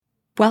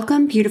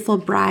Welcome, beautiful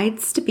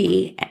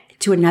brides-to-be,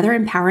 to another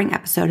empowering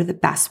episode of the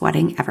Best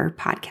Wedding Ever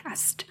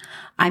podcast.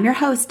 I'm your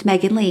host,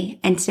 Megan Lee,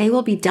 and today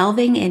we'll be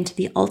delving into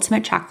the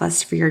ultimate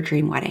checklist for your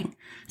dream wedding.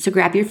 So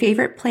grab your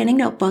favorite planning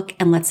notebook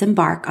and let's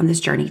embark on this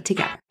journey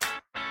together.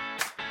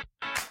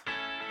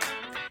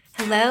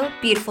 Hello,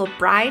 beautiful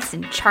brides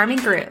and charming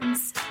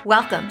grooms.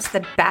 Welcome to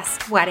the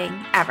Best Wedding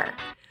Ever,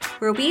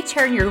 where we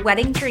turn your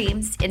wedding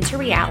dreams into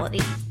reality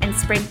and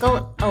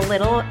sprinkle a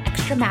little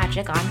extra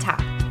magic on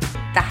top.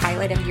 The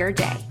highlight of your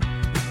day.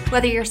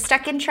 Whether you're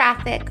stuck in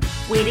traffic,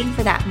 waiting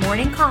for that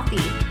morning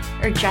coffee,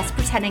 or just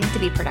pretending to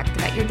be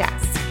productive at your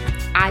desk,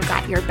 I've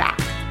got your back.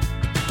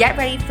 Get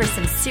ready for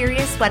some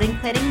serious wedding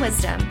planning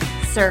wisdom,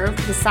 served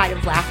with a side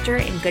of laughter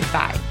and good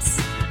vibes.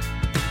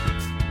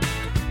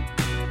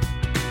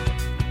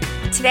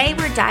 Today,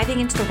 we're diving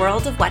into the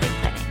world of wedding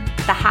planning,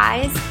 the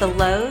highs, the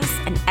lows,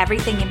 and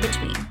everything in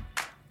between.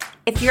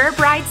 If you're a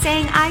bride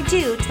saying I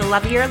do to the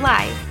love of your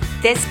life,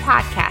 this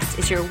podcast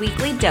is your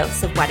weekly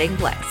dose of wedding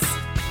bliss.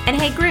 And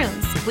hey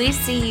grooms, we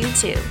see you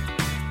too.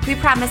 We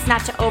promise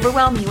not to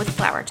overwhelm you with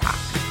flower talk.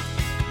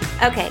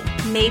 Okay,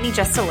 maybe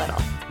just a little.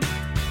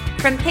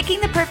 From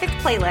picking the perfect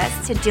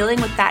playlist to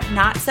dealing with that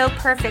not so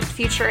perfect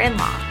future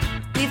in-law,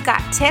 we've got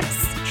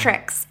tips,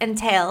 tricks, and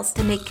tales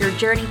to make your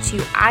journey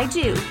to I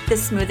do the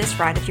smoothest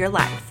ride of your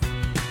life.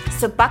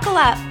 So buckle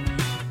up,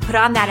 put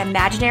on that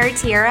imaginary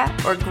tiara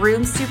or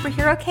groom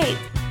superhero cape,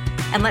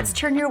 and let's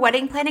turn your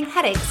wedding planning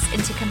headaches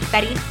into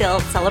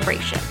confetti-filled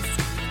celebrations.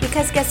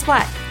 Because guess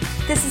what?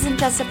 This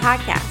isn't just a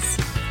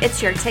podcast. It's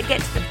your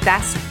ticket to the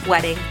best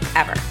wedding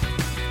ever.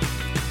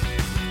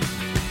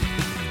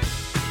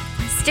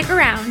 Stick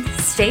around,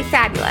 stay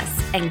fabulous,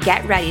 and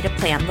get ready to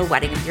plan the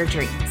wedding of your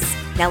dreams.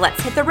 Now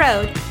let's hit the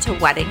road to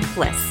wedding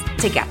bliss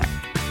together.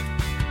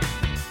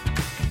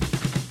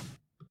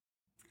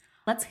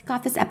 Let's kick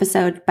off this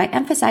episode by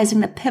emphasizing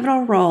the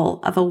pivotal role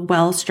of a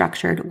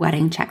well-structured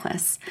wedding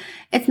checklist.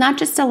 It's not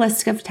just a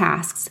list of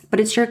tasks,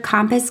 but it's your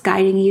compass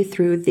guiding you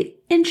through the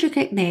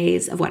intricate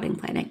maze of wedding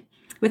planning.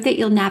 With it,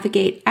 you'll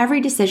navigate every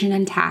decision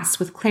and task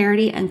with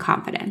clarity and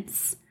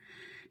confidence.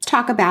 Let's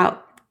talk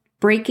about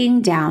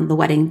breaking down the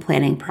wedding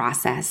planning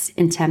process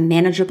into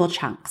manageable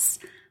chunks.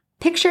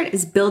 Picture it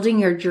as building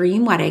your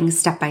dream wedding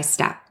step by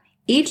step.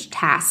 Each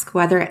task,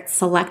 whether it's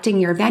selecting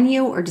your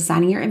venue or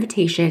designing your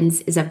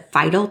invitations, is a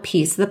vital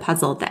piece of the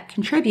puzzle that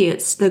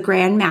contributes to the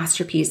grand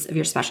masterpiece of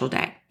your special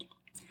day.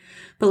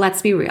 But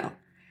let's be real.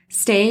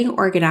 Staying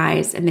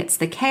organized amidst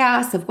the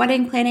chaos of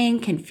wedding planning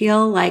can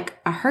feel like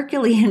a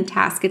Herculean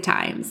task at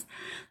times.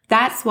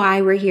 That's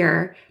why we're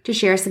here to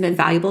share some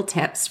invaluable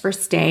tips for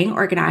staying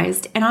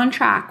organized and on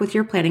track with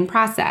your planning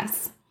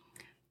process.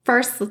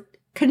 First,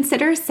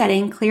 consider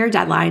setting clear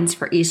deadlines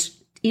for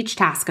each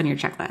task on your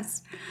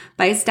checklist.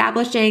 By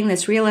establishing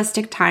this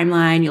realistic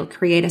timeline, you'll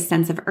create a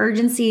sense of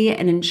urgency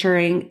and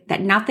ensuring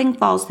that nothing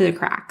falls through the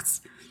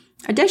cracks.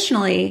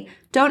 Additionally,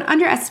 don't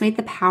underestimate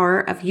the power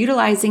of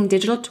utilizing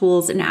digital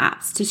tools and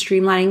apps to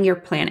streamline your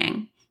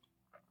planning.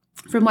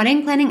 From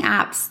wedding planning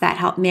apps that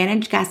help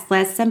manage guest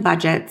lists and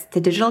budgets to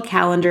digital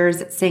calendars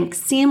that sync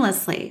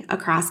seamlessly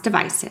across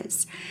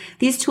devices,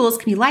 these tools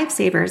can be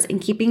lifesavers in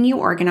keeping you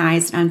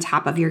organized and on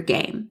top of your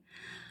game.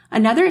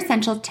 Another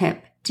essential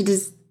tip to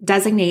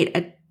designate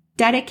a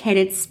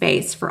dedicated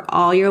space for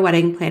all your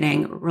wedding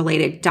planning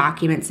related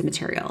documents and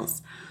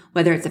materials.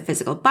 Whether it's a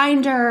physical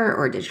binder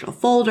or a digital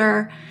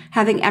folder,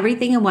 having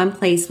everything in one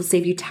place will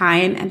save you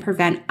time and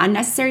prevent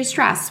unnecessary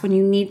stress when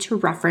you need to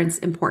reference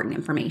important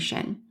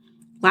information.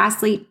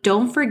 Lastly,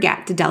 don't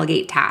forget to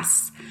delegate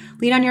tasks.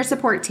 Lean on your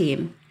support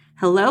team.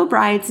 Hello,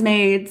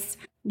 bridesmaids.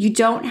 You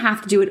don't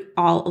have to do it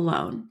all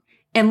alone.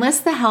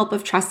 Enlist the help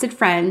of trusted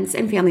friends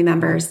and family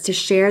members to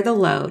share the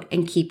load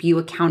and keep you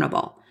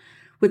accountable.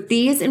 With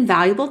these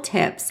invaluable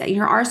tips at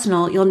your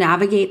arsenal, you'll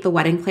navigate the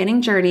wedding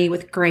planning journey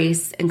with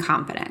grace and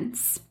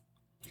confidence.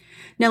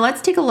 Now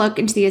let's take a look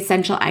into the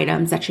essential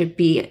items that should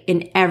be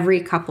in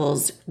every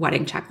couple's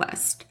wedding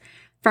checklist.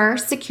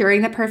 First,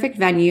 securing the perfect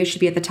venue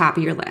should be at the top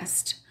of your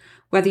list.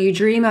 Whether you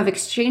dream of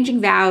exchanging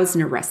vows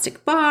in a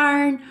rustic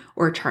barn,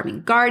 or a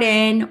charming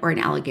garden, or an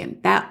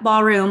elegant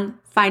ballroom,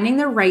 finding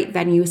the right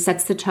venue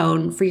sets the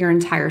tone for your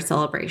entire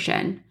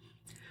celebration.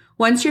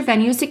 Once your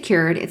venue is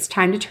secured, it's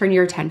time to turn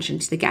your attention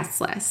to the guest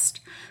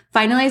list.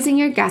 Finalizing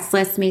your guest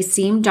list may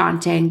seem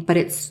daunting, but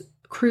it's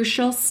a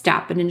crucial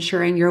step in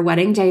ensuring your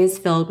wedding day is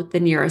filled with the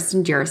nearest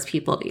and dearest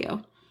people to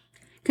you.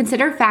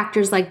 Consider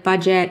factors like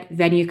budget,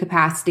 venue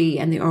capacity,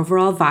 and the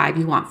overall vibe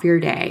you want for your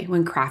day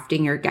when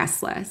crafting your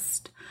guest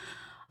list.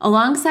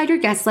 Alongside your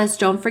guest list,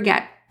 don't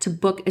forget to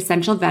book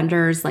essential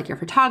vendors like your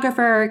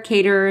photographer,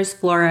 caterers,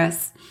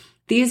 florists.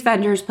 These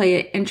vendors play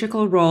an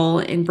integral role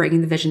in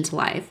bringing the vision to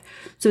life,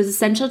 so it's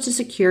essential to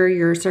secure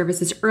your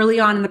services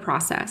early on in the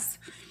process.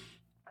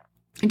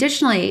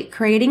 Additionally,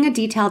 creating a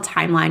detailed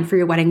timeline for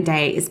your wedding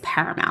day is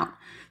paramount.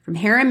 From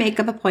hair and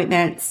makeup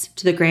appointments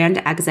to the grand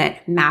exit,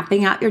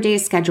 mapping out your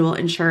day's schedule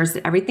ensures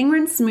that everything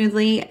runs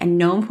smoothly and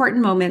no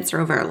important moments are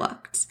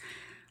overlooked.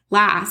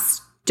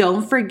 Last,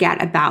 don't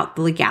forget about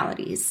the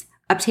legalities.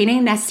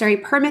 Obtaining necessary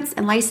permits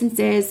and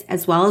licenses,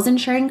 as well as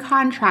ensuring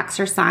contracts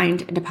are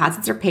signed and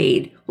deposits are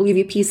paid, will give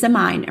you peace of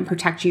mind and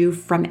protect you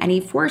from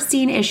any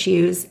foreseen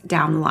issues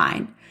down the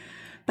line.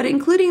 But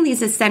including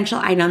these essential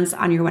items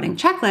on your wedding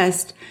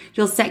checklist,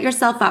 you'll set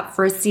yourself up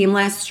for a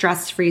seamless,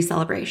 stress-free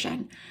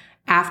celebration.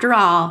 After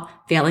all,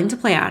 failing to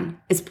plan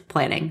is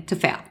planning to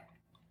fail.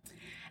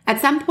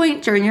 At some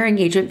point during your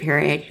engagement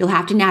period, you'll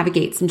have to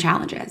navigate some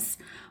challenges.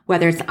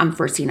 Whether it's an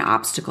unforeseen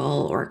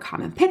obstacle or a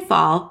common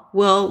pitfall,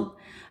 we'll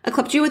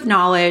equip you with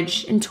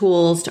knowledge and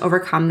tools to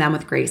overcome them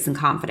with grace and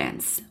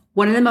confidence.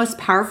 One of the most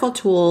powerful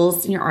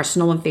tools in your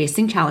arsenal when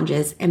facing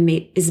challenges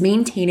is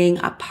maintaining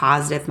a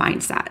positive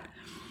mindset.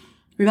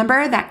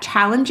 Remember that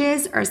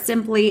challenges are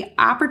simply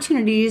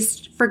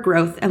opportunities for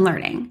growth and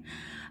learning.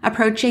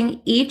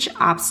 Approaching each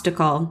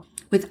obstacle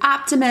with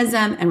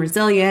optimism and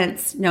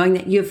resilience, knowing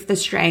that you have the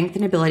strength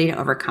and ability to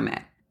overcome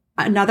it.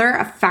 Another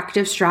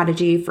effective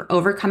strategy for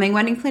overcoming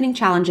wedding planning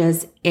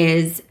challenges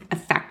is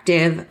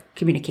effective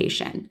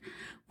communication.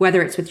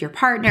 Whether it's with your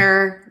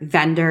partner,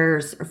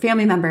 vendors, or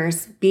family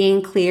members,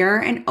 being clear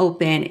and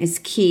open is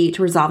key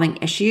to resolving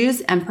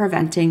issues and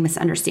preventing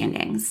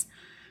misunderstandings.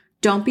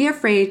 Don't be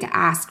afraid to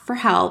ask for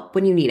help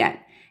when you need it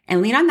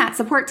and lean on that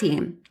support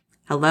team.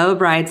 Hello,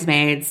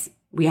 bridesmaids.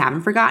 We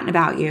haven't forgotten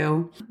about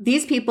you.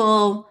 These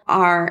people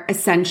are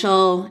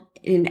essential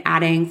in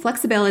adding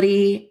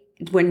flexibility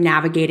when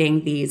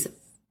navigating these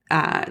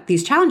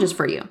challenges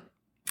for you.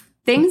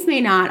 Things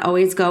may not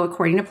always go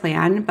according to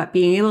plan, but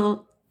being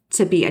able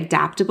to be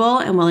adaptable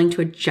and willing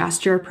to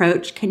adjust your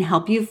approach can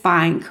help you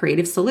find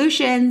creative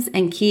solutions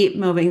and keep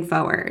moving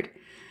forward.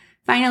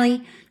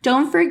 Finally,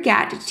 don't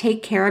forget to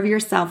take care of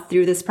yourself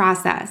through this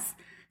process.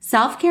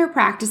 Self-care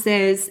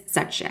practices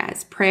such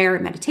as prayer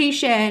and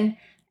meditation,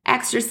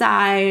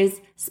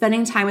 exercise,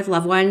 spending time with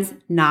loved ones,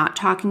 not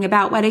talking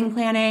about wedding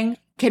planning,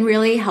 can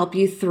really help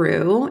you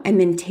through and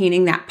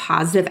maintaining that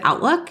positive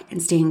outlook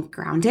and staying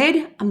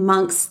grounded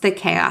amongst the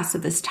chaos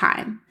of this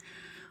time.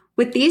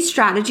 With these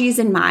strategies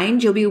in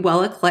mind, you'll be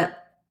well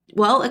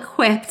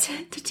equipped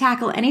to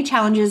tackle any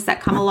challenges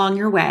that come along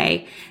your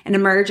way and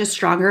emerge a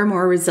stronger,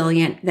 more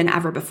resilient than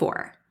ever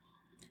before.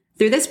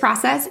 Through this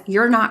process,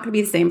 you're not going to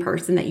be the same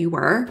person that you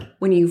were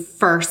when you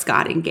first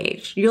got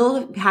engaged.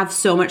 You'll have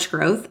so much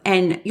growth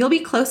and you'll be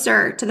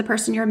closer to the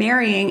person you're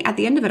marrying at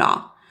the end of it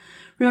all.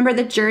 Remember,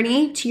 the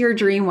journey to your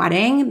dream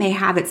wedding may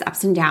have its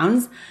ups and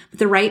downs. With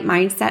the right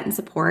mindset and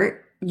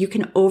support, you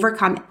can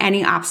overcome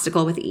any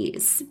obstacle with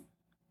ease.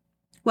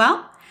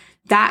 Well,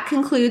 that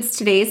concludes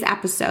today's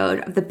episode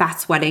of the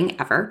Best Wedding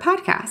Ever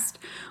podcast.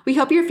 We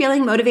hope you're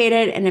feeling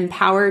motivated and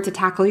empowered to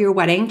tackle your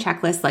wedding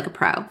checklist like a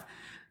pro.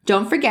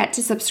 Don't forget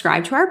to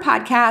subscribe to our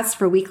podcast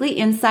for weekly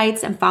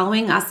insights and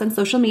following us on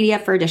social media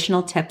for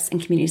additional tips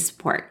and community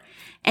support.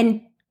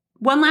 And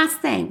one last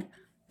thing,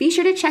 be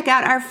sure to check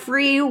out our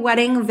free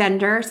wedding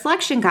vendor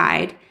selection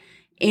guide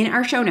in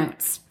our show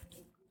notes.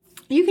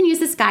 You can use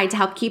this guide to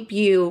help keep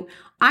you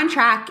on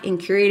track in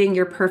curating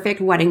your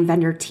perfect wedding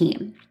vendor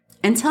team.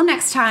 Until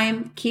next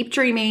time, keep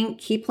dreaming,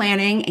 keep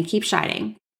planning, and keep shining.